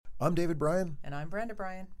I'm David Bryan. And I'm Brenda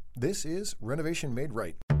Bryan. This is Renovation Made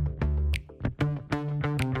Right.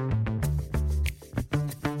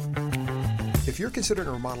 If you're considering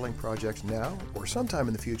a remodeling project now or sometime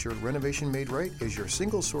in the future, Renovation Made Right is your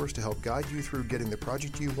single source to help guide you through getting the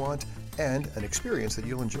project you want and an experience that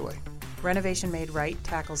you'll enjoy. Renovation Made Right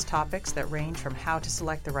tackles topics that range from how to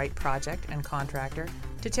select the right project and contractor,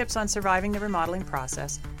 to tips on surviving the remodeling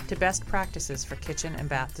process, to best practices for kitchen and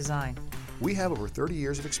bath design. We have over 30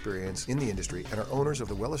 years of experience in the industry and are owners of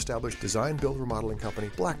the well-established design-build remodeling company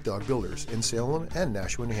Black Dog Builders in Salem and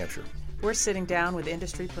Nashua, New Hampshire. We're sitting down with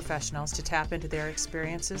industry professionals to tap into their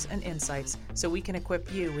experiences and insights so we can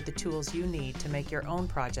equip you with the tools you need to make your own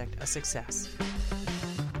project a success.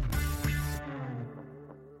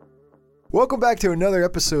 Welcome back to another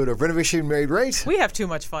episode of Renovation Made Right. We have too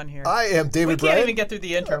much fun here. I am David Bryan. We can't even get through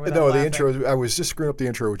the intro without No, laughing. the intro, I was just screwing up the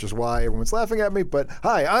intro, which is why everyone's laughing at me. But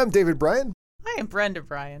hi, I'm David Bryan. I am Brenda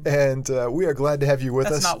Bryan. And we are glad to have you with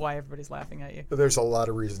us. That's not why everybody's laughing at you. There's a lot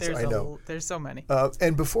of reasons, I know. There's so many.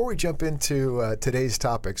 And before we jump into today's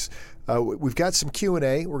topics, we've got some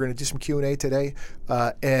Q&A. We're going to do some Q&A today.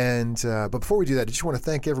 But before we do that, I just want to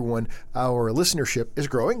thank everyone. Our listenership is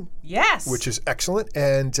growing. Yes. Which is excellent.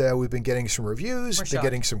 And we've been getting some reviews, been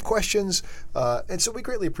getting some questions. And so we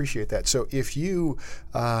greatly appreciate that. So if you're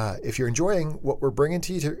enjoying what we're bringing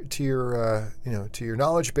to your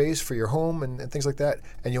knowledge base for your home and things like that,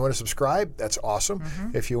 and you want to subscribe, that's awesome.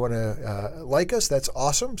 Mm-hmm. If you want to like us, that's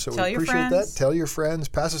awesome. So we appreciate that. Tell your friends,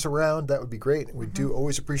 pass us around. That would be great. We do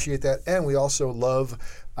always appreciate that. And we also love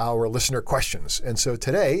our listener questions. And so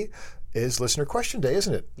today is Listener Question Day,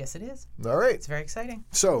 isn't it? Yes, it is. All right. It's very exciting.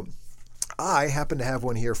 So I happen to have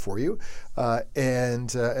one here for you.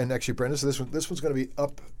 And actually, Brenda, so this one's going to be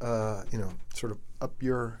up, sort of up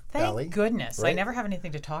your alley. Thank goodness. Right? I never have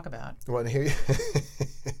anything to talk about. Well, here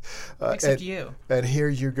except you. And here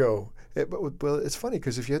you go. Well, it's funny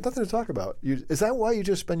because if you had nothing to talk about, is that why you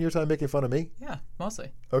just spend your time making fun of me? Yeah,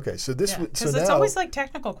 mostly. Okay, so this because it's always like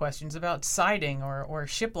technical questions about siding or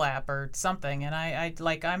shiplap or something, and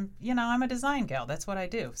I'm a design gal. That's what I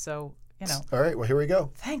do. So. All right, well, here we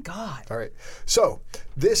go. Thank God. All right. So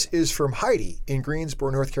this is from Heidi in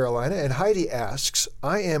Greensboro, North Carolina. And Heidi asks,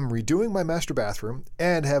 I am redoing my master bathroom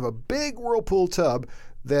and have a big Whirlpool tub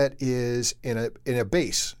that is in a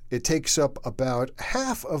base. It takes up about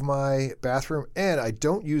half of my bathroom, and I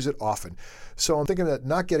don't use it often. So I'm thinking of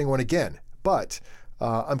not getting one again. But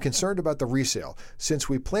I'm concerned about the resale. Since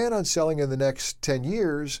we plan on selling in the next 10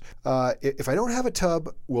 years, if I don't have a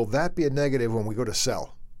tub, will that be a negative when we go to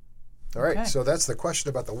sell? All right, so that's the question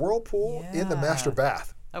about the Whirlpool in the master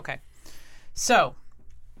bath. Okay. So,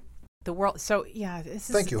 Thank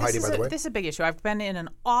you, Heidi, by the way. This is a big issue. I've been in an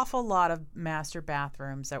awful lot of master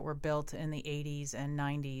bathrooms that were built in the 80s and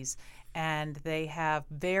 90s, and they have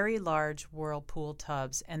very large Whirlpool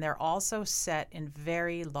tubs, and they're also set in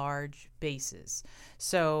very large bases.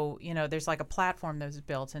 So, there's like a platform that was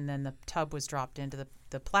built, and then the tub was dropped into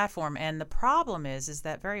the platform. And the problem is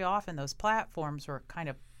that very often those platforms were kind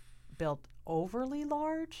of built overly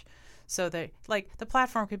large, so that like the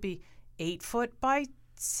platform could be 8 foot by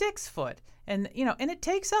 6 foot, and it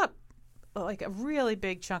takes up like a really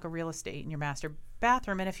big chunk of real estate in your master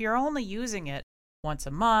bathroom. And if you're only using it once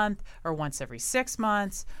a month or once every 6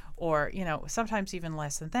 months, or sometimes even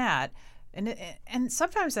less than that, and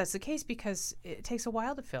sometimes that's the case because it takes a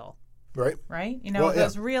while to fill. Right.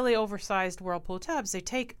 Those really oversized Whirlpool tubs, they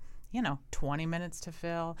take 20 minutes to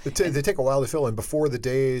fill. They take a while to fill, and before the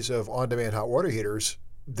days of on-demand hot water heaters,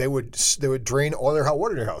 they would drain all their hot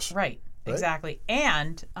water in your house. Right? Exactly.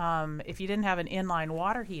 And if you didn't have an inline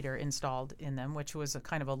water heater installed in them, which was a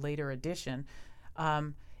kind of a later addition,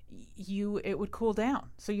 it would cool down.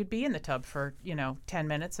 So you'd be in the tub for 10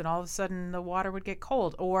 minutes, and all of a sudden the water would get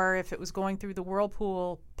cold. Or if it was going through the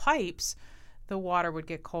Whirlpool pipes, the water would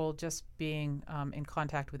get cold just being in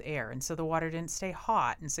contact with air. And so the water didn't stay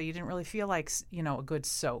hot. And so you didn't really feel like, a good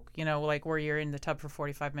soak, like where you're in the tub for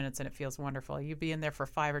 45 minutes and it feels wonderful. You'd be in there for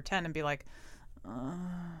 5 or 10 and be like,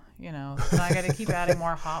 I got to keep adding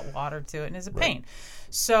more hot water to it, and it's a pain.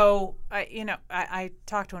 So, I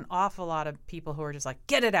talked to an awful lot of people who are just like,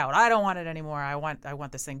 get it out. I don't want it anymore. I want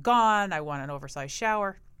this thing gone. I want an oversized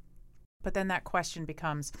shower. But then that question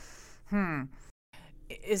becomes,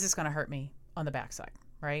 is this going to hurt me on the backside,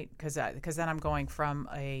 right? Because then I'm going from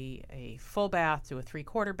a full bath to a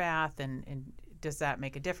 3/4 bath, and does that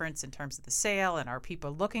make a difference in terms of the sale? And are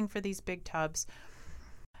people looking for these big tubs?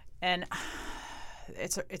 And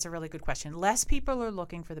it's a really good question. Less people are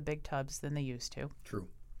looking for the big tubs than they used to. True.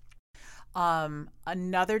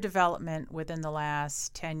 Another development within the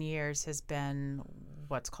last 10 years has been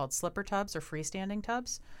what's called slipper tubs or freestanding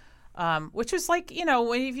tubs, which was like,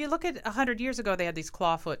 if you look at 100 years ago, they had these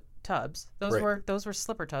clawfoot tubs. Those were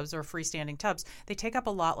slipper tubs or freestanding tubs. They take up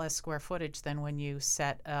a lot less square footage than when you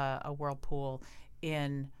set a whirlpool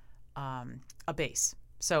in a base.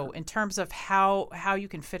 So in terms of how you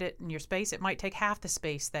can fit it in your space, it might take half the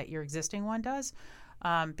space that your existing one does,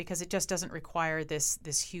 because it just doesn't require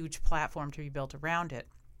this huge platform to be built around it.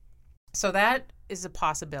 So that is a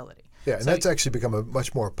possibility. Yeah, and that's actually become a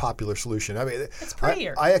much more popular solution. I mean, it's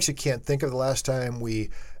prettier. I actually can't think of the last time we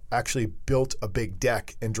actually built a big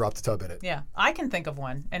deck and dropped the tub in it. Yeah, I can think of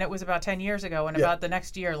one, and it was about 10 years ago, and about the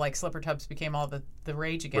next year, like, slipper tubs became all the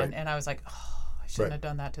rage again, Right. and I was like, I shouldn't have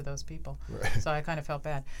done that to those people. Right. So I kind of felt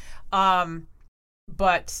bad. So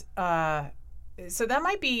that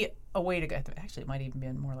might be a way to go. Actually, it might even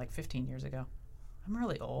be more like 15 years ago. I'm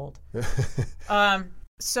really old.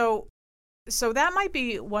 So that might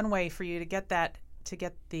be one way for you to get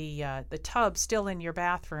the tub still in your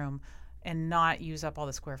bathroom and not use up all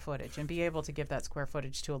the square footage, and be able to give that square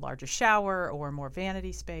footage to a larger shower or more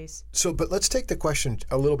vanity space. So, but let's take the question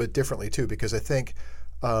a little bit differently too, because I think,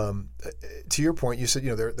 to your point, you said,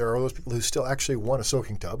 there are those people who still actually want a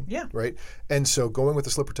soaking tub. Yeah. Right. And so going with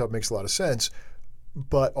the slipper tub makes a lot of sense.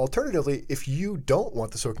 But alternatively, if you don't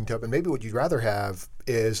want the soaking tub, and maybe what you'd rather have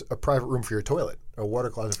is a private room for your toilet, a water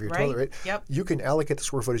closet for your toilet, right? Yep. You can allocate the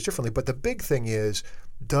square footage differently. But the big thing is,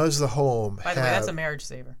 does the home By the way, that's a marriage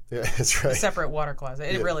saver. Yeah, that's right. A separate water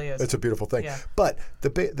closet. It really is. It's a beautiful thing. Yeah. But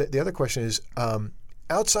the other question is,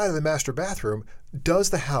 outside of the master bathroom, does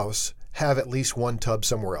the house have at least one tub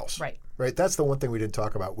somewhere else? Right. Right. That's the one thing we didn't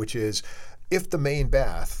talk about, which is if the main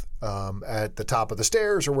bath at the top of the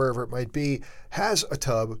stairs or wherever it might be has a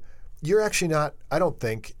tub, you're actually not, I don't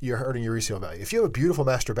think you're hurting your resale value. If you have a beautiful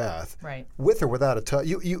master bath, right, with or without a tub,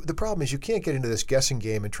 the problem is you can't get into this guessing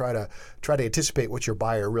game and try to anticipate what your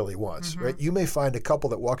buyer really wants, right? You may find a couple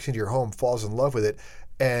that walks into your home, falls in love with it,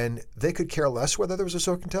 and they could care less whether there was a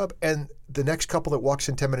soaking tub, and the next couple that walks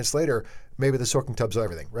in 10 minutes later, maybe the soaking tub's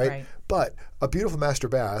everything, right? But a beautiful master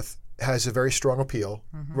bath has a very strong appeal,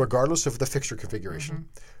 regardless of the fixture configuration.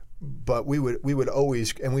 But we would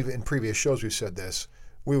always, and we've in previous shows we've said this,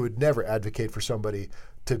 we would never advocate for somebody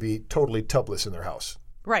to be totally tubless in their house.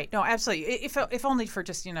 Right. No, absolutely. If only for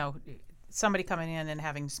just, somebody coming in and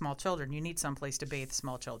having small children, you need someplace to bathe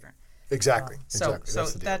small children. Exactly. So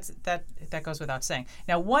That's that goes without saying.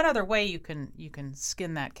 Now, one other way you can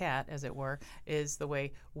skin that cat, as it were, is the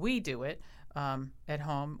way we do it at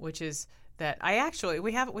home, which is that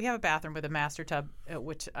we have a bathroom with a master tub,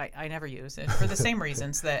 which I never use, and for the same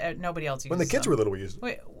reasons that nobody else uses. When the kids were little, we used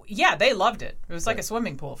it. Yeah, they loved it. It was like a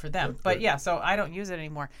swimming pool for them. But so I don't use it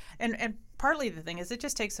anymore. And partly the thing is, it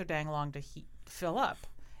just takes so dang long to fill up,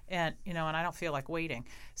 and and I don't feel like waiting.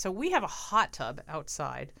 So we have a hot tub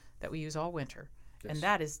outside that we use all winter, and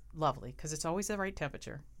that is lovely because it's always the right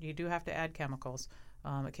temperature. You do have to add chemicals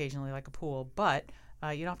occasionally, like a pool, but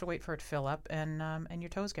you don't have to wait for it to fill up, and your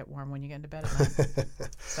toes get warm when you get into bed at night.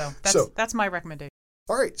 So that's my recommendation.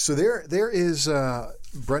 All right, so there is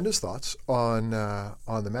Brenda's thoughts on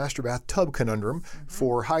the master bath tub conundrum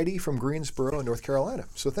for Heidi from Greensboro, North Carolina.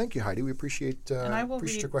 So thank you, Heidi. We appreciate and I will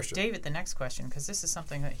appreciate your question. David the next question, because this is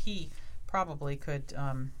something that he probably could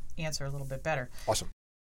answer a little bit better. Awesome.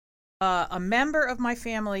 A member of my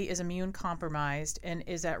family is immune compromised and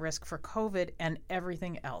is at risk for COVID and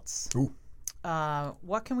everything else. Ooh.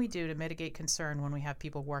 What can we do to mitigate concern when we have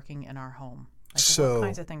people working in our home? So, what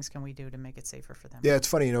kinds of things can we do to make it safer for them? Yeah, it's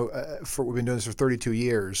funny, we've been doing this for 32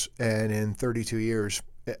 years, and in 32 years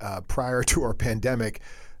prior to our pandemic,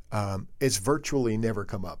 it's virtually never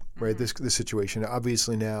come up, right? This situation.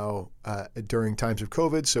 Obviously now during times of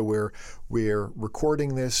COVID, so we're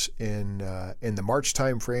recording this in the March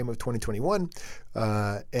timeframe of 2021,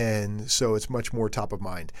 and so it's much more top of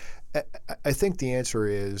mind. I think the answer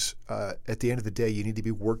is at the end of the day, you need to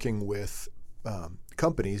be working with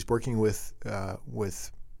companies, working with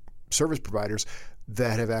service providers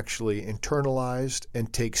that have actually internalized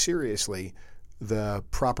and take seriously the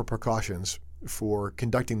proper precautions for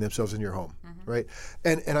conducting themselves in your home, right?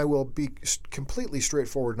 And I will be completely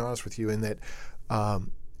straightforward and honest with you in that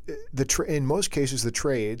in most cases the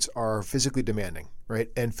trades are physically demanding, right?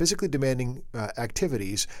 And physically demanding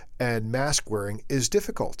activities and mask wearing is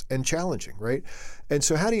difficult and challenging, right? And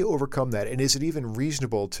so how do you overcome that? And is it even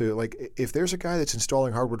reasonable to, like, if there's a guy that's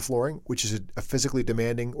installing hardwood flooring, which is a physically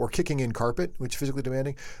demanding, or kicking in carpet, which is physically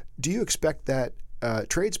demanding, do you expect that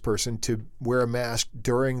tradesperson to wear a mask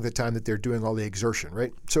during the time that they're doing all the exertion,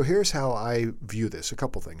 right? So here's how I view this. A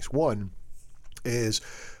couple things. One is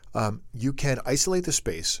you can isolate the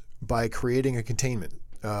space by creating a containment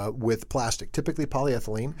with plastic, typically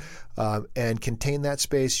polyethylene, and contain that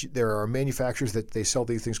space. There are manufacturers that they sell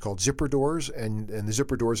these things called zipper doors, and the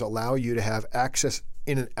zipper doors allow you to have access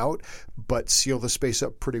in and out, but seal the space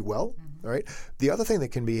up pretty well. All right. The other thing that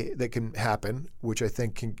can happen, which I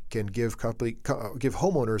think can give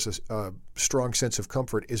homeowners a strong sense of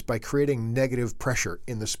comfort, is by creating negative pressure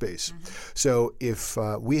in the space. So if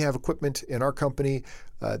we have equipment in our company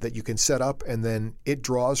that you can set up, and then it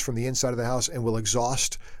draws from the inside of the house and will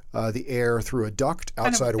exhaust the air through a duct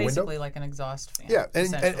outside a window. Basically like an exhaust fan. Yeah,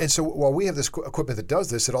 and so while we have this equipment that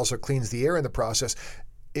does this, it also cleans the air in the process.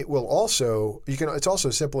 It will also it's also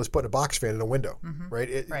as simple as putting a box fan in a window, right?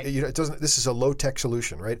 It doesn't. This is a low tech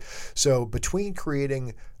solution, right? So between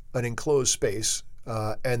creating an enclosed space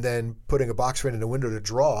and then putting a box fan in a window to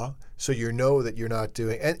draw, so you know that you're not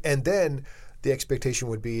doing, and then the expectation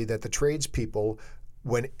would be that the tradespeople,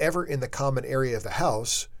 whenever in the common area of the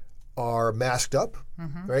house, are masked up,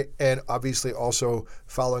 right? And obviously also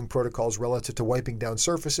following protocols relative to wiping down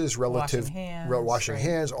surfaces, washing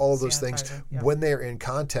hands, all of those things. Yep. When they're in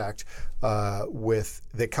contact with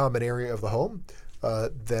the common area of the home,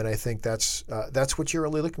 then I think that's what you're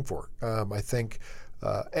really looking for. I think,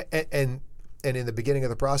 and in the beginning of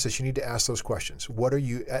the process, you need to ask those questions. What are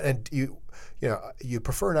you? And you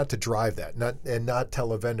prefer not to drive that, not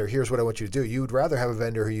tell a vendor, here's what I want you to do. You would rather have a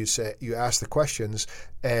vendor who you ask the questions,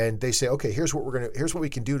 and they say, okay, here's what we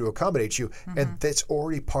can do to accommodate you, and that's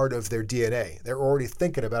already part of their DNA. They're already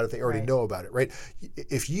thinking about it. They already know about it, right?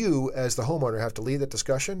 If you, as the homeowner, have to lead that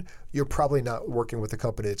discussion, you're probably not working with a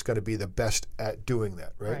company that's going to be the best at doing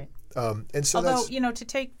that, right? And so although to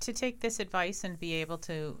take this advice and be able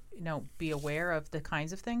to be aware of the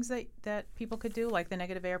kinds of things that people could do, like the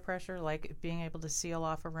negative air pressure, like being able to seal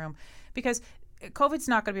off a room, because COVID's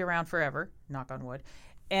not going to be around forever, knock on wood,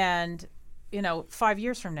 and 5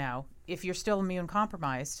 years from now, if you're still immune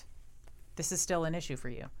compromised, this is still an issue for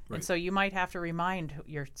you. Right. And so you might have to remind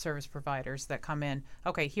your service providers that come in,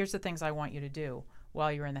 okay, here's the things I want you to do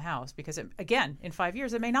while you're in the house, because again, in 5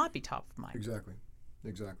 years, it may not be top of mind. Exactly.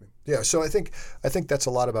 Yeah. So I think that's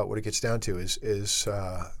a lot about what it gets down to is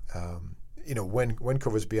when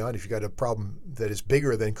COVID's beyond, if you got a problem that is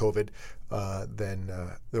bigger than COVID, then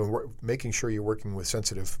making sure you're working with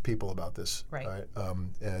sensitive people about this. Right.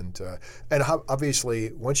 And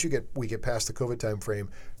obviously, once we get past the COVID time frame,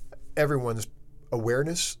 everyone's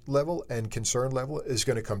awareness level and concern level is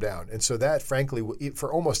going to come down. And so that, frankly,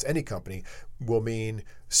 for almost any company, will mean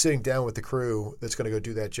sitting down with the crew that's going to go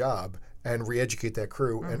do that job and re-educate that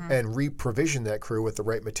crew and re-provision that crew with the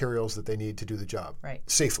right materials that they need to do the job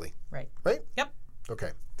safely. Right? Yep.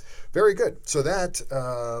 Okay. Very good. So that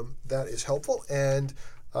is helpful. And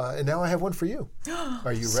now I have one for you.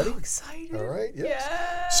 Are you ready? So excited. All right.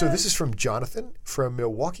 Yes. So this is from Jonathan from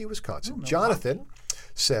Milwaukee, Wisconsin. Milwaukee. Jonathan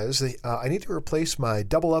says, I need to replace my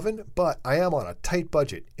double oven, but I am on a tight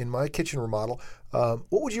budget in my kitchen remodel. What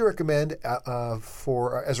would you recommend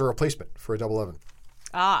as a replacement for a double oven?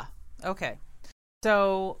 Okay.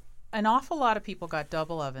 So an awful lot of people got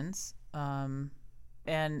double ovens, and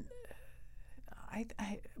I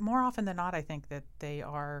more often than not, I think that they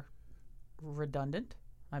are redundant.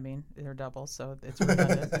 I mean, they're double, so it's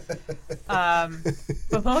redundant.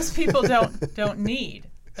 But most people don't need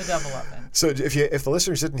a double oven. So if the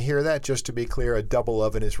listeners didn't hear that, just to be clear, a double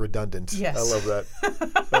oven is redundant. Yes. I love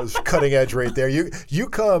that. That was cutting edge right there. You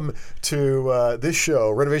come to this show,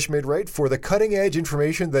 Renovation Made Right, for the cutting edge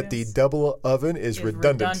information that the double oven is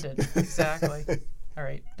redundant. Exactly. All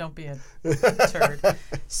right, don't be a turd.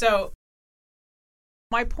 So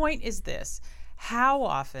my point is this.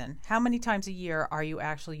 How many times a year are you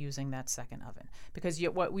actually using that second oven? Because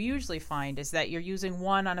what we usually find is that you're using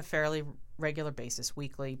one on a fairly regular basis,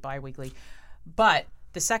 weekly, bi-weekly, but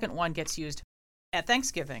the second one gets used at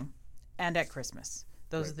Thanksgiving and at Christmas.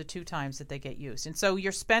 Those are the two times that they get used. And so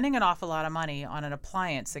you're spending an awful lot of money on an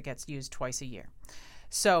appliance that gets used twice a year.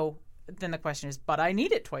 So then the question is, but I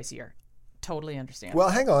need it twice a year. Totally understand. Well,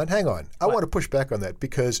 hang on. I want to push back on that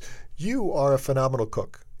because you are a phenomenal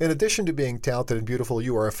cook. In addition to being talented and beautiful,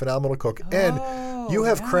 you are a phenomenal cook, and you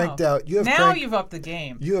have cranked out. You've upped the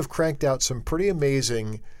game. You have cranked out some pretty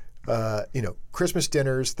amazing, Christmas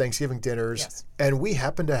dinners, Thanksgiving dinners, and we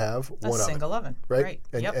happen to have one single oven, right?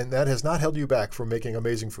 And that has not held you back from making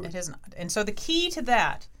amazing food. It has not. And so the key to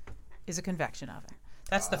that is a convection oven.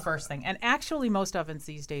 That's the first thing. And actually, most ovens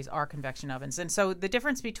these days are convection ovens. And so the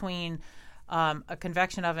difference between a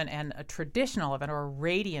convection oven and a traditional oven or a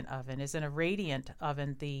radiant oven is in a radiant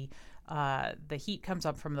oven, the heat comes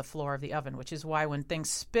up from the floor of the oven, which is why when things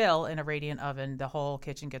spill in a radiant oven, the whole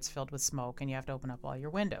kitchen gets filled with smoke and you have to open up all your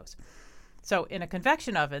windows. So in a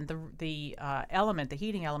convection oven, the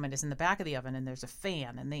heating element is in the back of the oven, and there's a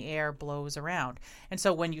fan, and the air blows around. And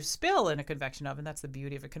so when you spill in a convection oven, that's the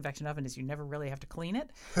beauty of a convection oven, is you never really have to clean it.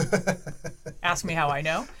 Ask me how I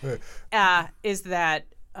know. Is that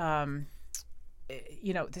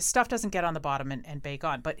this stuff doesn't get on the bottom and bake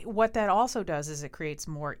on. But what that also does is it creates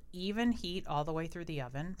more even heat all the way through the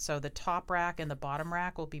oven. So the top rack and the bottom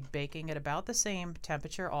rack will be baking at about the same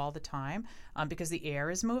temperature all the time because the air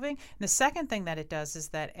is moving. And the second thing that it does is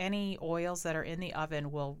that any oils that are in the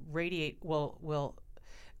oven will will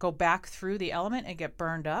go back through the element and get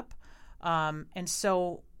burned up. And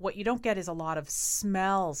so what you don't get is a lot of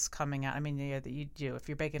smells coming out. I mean, you do. If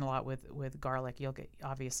you're baking a lot with garlic, you'll get,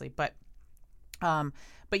 obviously. But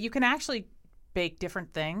you can actually bake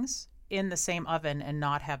different things in the same oven and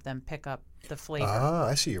not have them pick up the flavor. Ah,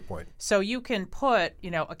 I see your point. So you can put,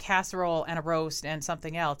 a casserole and a roast and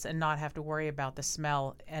something else and not have to worry about the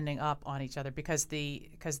smell ending up on each other because the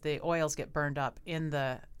oils get burned up in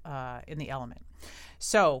the element.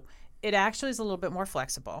 So it actually is a little bit more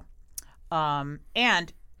flexible,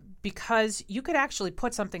 and because you could actually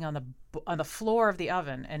put something on the floor of the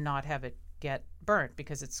oven and not have it get burnt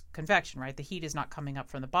because it's convection, right? The heat is not coming up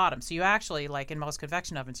from the bottom. So you actually, like in most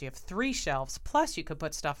convection ovens, you have 3 shelves, plus you could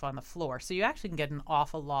put stuff on the floor. So you actually can get an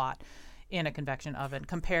awful lot in a convection oven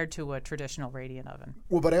compared to a traditional radiant oven.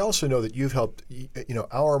 Well, but I also know that you've helped,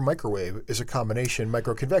 our microwave is a combination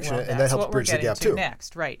micro-convection, and that helps bridge the gap too.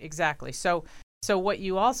 Next, right, exactly. So what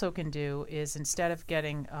you also can do is instead of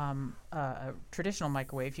getting a traditional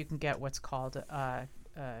microwave, you can get what's called a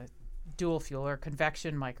dual fuel or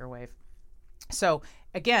convection microwave. So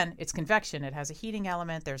again, it's convection. It has a heating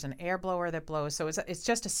element. There's an air blower that blows. So it's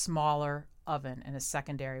just a smaller oven and a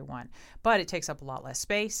secondary one. But it takes up a lot less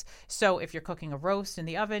space. So if you're cooking a roast in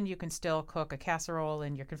the oven, you can still cook a casserole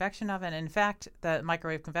in your convection oven. In fact, the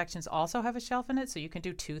microwave convections also have a shelf in it. So you can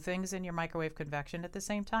do 2 things in your microwave convection at the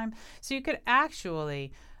same time. So you could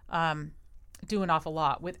actually do an awful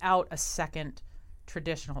lot without a second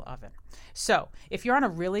traditional oven. So if you're on a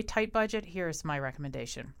really tight budget, here's my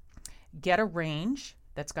recommendation. Get a range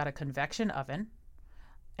that's got a convection oven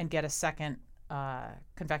and get a second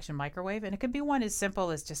convection microwave. And it could be one as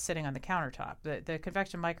simple as just sitting on the countertop. The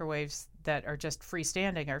convection microwaves that are just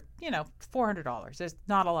freestanding are, $400. There's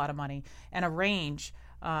not a lot of money. And a range,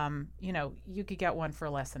 you could get one for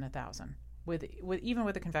less than $1,000. Even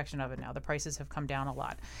with a convection oven now, the prices have come down a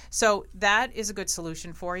lot. So that is a good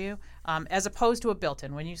solution for you, as opposed to a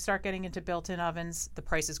built-in. When you start getting into built-in ovens, the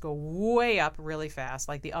prices go way up really fast.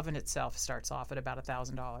 Like the oven itself starts off at about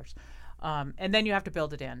 $1,000. And then you have to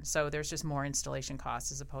build it in. So there's just more installation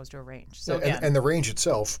costs as opposed to a range. So and the range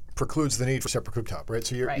itself precludes the need for a separate cooktop, right?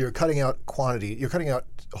 So you're cutting out quantity. You're cutting out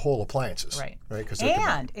whole appliances. Right. Right.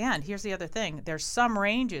 And here's the other thing. There's some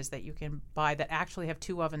ranges that you can buy that actually have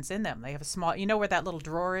 2 ovens in them. They have a small, where that little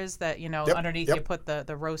drawer is that, underneath you put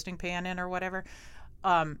the roasting pan in or whatever.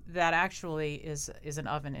 That actually is an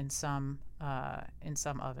oven in some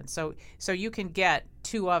ovens. So you can get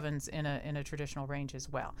 2 ovens in a traditional range as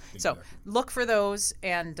well. Exactly. So look for those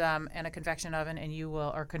and a convection oven, and you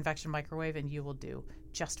will, or convection microwave, and you will do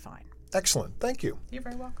just fine. Excellent. Thank you. You're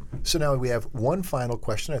very welcome. So now we have one final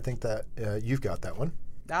question. I think that you've got that one.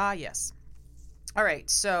 Yes. All right.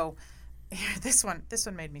 So this one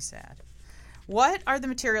made me sad. What are the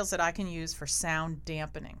materials that I can use for sound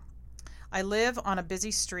dampening? I live on a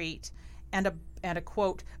busy street, and a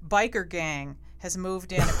quote biker gang has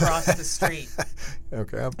moved in across the street.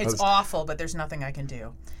 Okay, it's awful, but there's nothing I can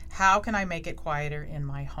do. How can I make it quieter in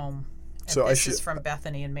my home? And so this is from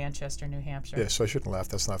Bethany in Manchester, New Hampshire. Yeah, so I shouldn't laugh.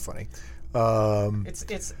 That's not funny.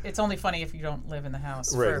 It's only funny if you don't live in the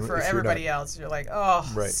house. Right, for everybody else, you're like,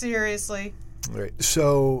 seriously. Right.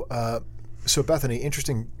 So Bethany,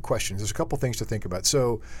 interesting questions. There's a couple things to think about.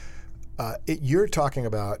 So. You're talking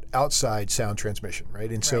about outside sound transmission,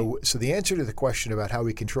 right? And so the answer to the question about how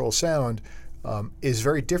we control sound is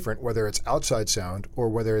very different whether it's outside sound or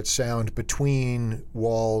whether it's sound between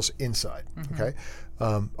walls inside, okay?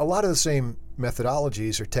 A lot of the same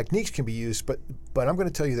methodologies or techniques can be used, but I'm going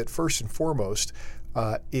to tell you that first and foremost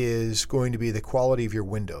is going to be the quality of your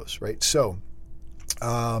windows, right? So,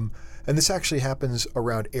 and this actually happens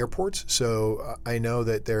around airports. So I know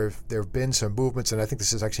that there have been some movements, and I think this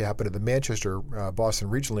has actually happened at the Manchester, Boston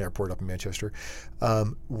Regional Airport up in Manchester,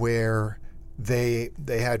 where they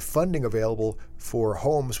had funding available for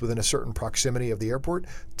homes within a certain proximity of the airport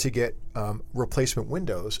to get replacement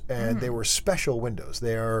windows, and they were special windows.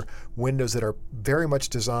 They are windows that are very much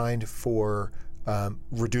designed for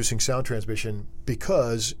reducing sound transmission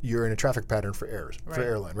because you're in a traffic pattern for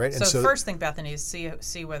airline, right? So, the first thing, Bethany, is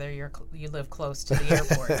see whether you live close to the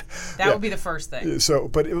airport. That would be the first thing. So,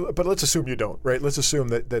 but let's assume you don't, right? Let's assume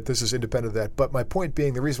that this is independent of that. But my point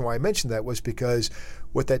being, the reason why I mentioned that was because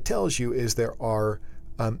what that tells you is there are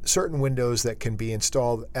certain windows that can be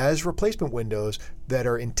installed as replacement windows that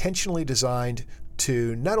are intentionally designed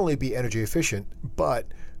to not only be energy efficient, but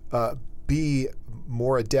be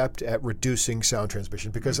more adept at reducing sound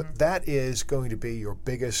transmission, because that is going to be your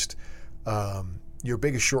biggest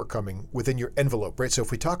shortcoming within your envelope, right? So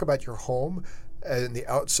if we talk about your home and the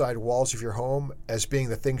outside walls of your home as being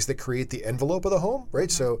the things that create the envelope of the home, right?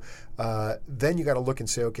 So then you got to look and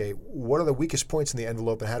say, okay, what are the weakest points in the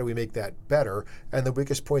envelope and how do we make that better? And the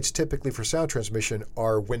weakest points typically for sound transmission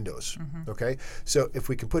are windows, okay? So if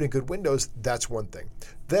we can put in good windows, that's one thing.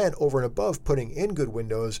 Then over and above putting in good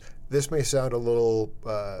windows, this may sound a little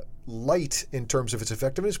light in terms of its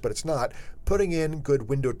effectiveness, but it's not. Putting in good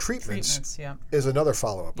window treatments is another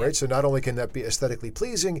follow-up, right? So not only can that be aesthetically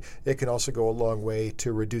pleasing, it can also go a long way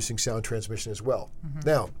to reducing sound transmission as well.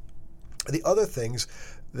 Now, the other things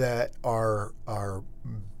that are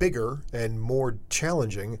bigger and more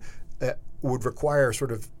challenging would require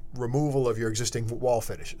sort of removal of your existing wall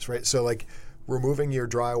finishes, right? So like removing your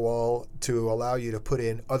drywall to allow you to put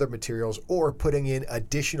in other materials, or putting in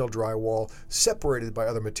additional drywall separated by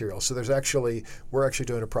other materials. So we're actually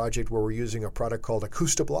doing a project where we're using a product called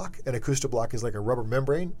AcoustiBlock, and AcoustiBlock is like a rubber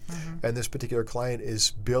membrane, and this particular client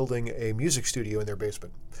is building a music studio in their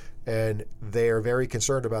basement. And they are very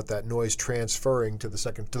concerned about that noise transferring to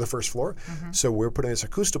the first floor. So we're putting this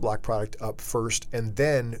AcoustiBlock product up first, and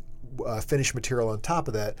then finished material on top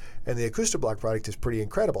of that. And the AcoustiBlock product is pretty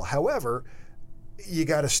incredible. However, you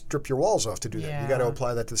got to strip your walls off to do that. You got to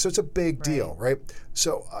apply that so it's a big deal, right?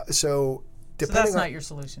 So depending that's not your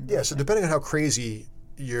solution. Yeah. So depending on how crazy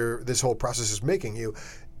this whole process is making you,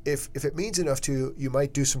 if it means enough to you,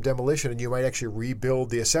 might do some demolition and you might actually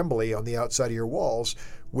rebuild the assembly on the outside of your walls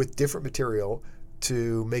with different material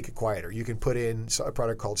to make it quieter. You can put in a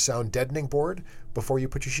product called sound deadening board before you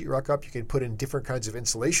put your sheetrock up. You can put in different kinds of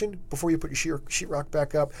insulation before you put your sheetrock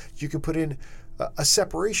back up. You can put in a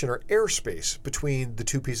separation or airspace between the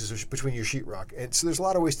two pieces between your sheetrock. And so there's a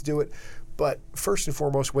lot of ways to do it. But first and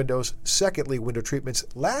foremost, windows. Secondly, window treatments.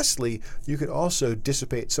 Lastly, you can also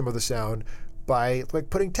dissipate some of the sound by like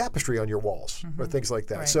putting tapestry on your walls or things like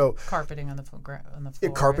that. Right. So carpeting on the floor.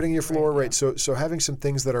 Carpeting your floor, right? So having some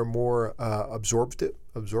things that are more absorbent.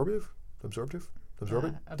 But it's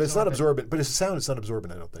not absorbent. But it's sound. It's not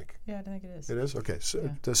absorbent. I don't think. Yeah, I think it is. It is? Okay.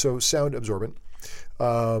 So sound absorbent.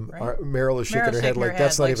 Meryl is shaking her head like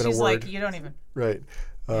that's not even a word. She's like, you don't even. Right.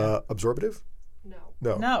 Absorbative?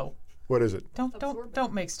 No. What is it?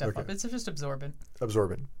 Don't make stuff up. It's just absorbent.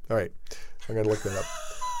 Absorbent. All right. I'm going to look that up.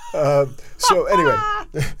 So anyway,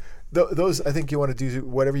 those, I think you want to do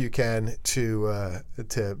whatever you can to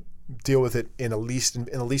deal with it in a least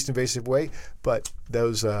invasive way. But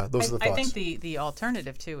those are the thoughts. I think the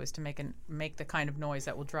alternative too is to make the kind of noise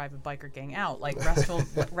that will drive a biker gang out, like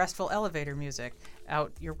restful elevator music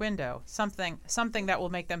out your window. Something that will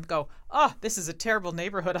make them go, oh, this is a terrible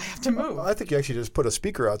neighborhood. I have to move. I think you actually just put a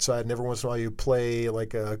speaker outside, and every once in a while you play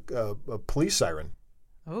like a police siren.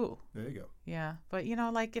 Oh. There you go. Yeah, but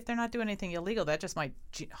like if they're not doing anything illegal, that just might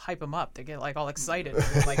hype them up. They get like all excited,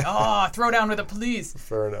 like, oh, throw down with the police.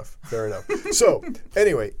 Fair enough. So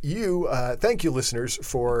anyway, thank you, listeners,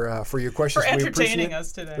 for your questions. For entertaining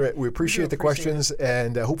us today. Right, we appreciate the questions,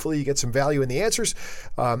 and hopefully you get some value in the answers.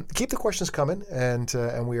 Keep the questions coming, and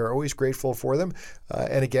we are always grateful for them.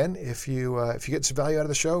 And again, if you get some value out of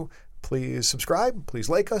the show, please subscribe, please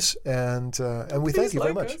like us, and we thank you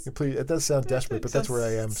very much. Please, it does sound desperate, but that's where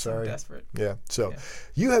I am. Sorry. Desperate. Yeah. So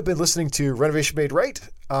you have been listening to Renovation Made Right.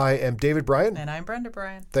 I am David Bryan. And I'm Brenda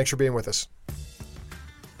Bryan. Thanks for being with us.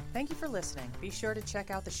 Thank you for listening. Be sure to check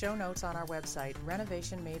out the show notes on our website,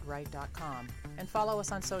 renovationmaderight.com, and follow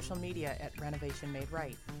us on social media at Renovation Made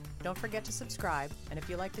Right. Don't forget to subscribe, and if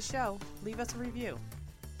you like the show, leave us a review.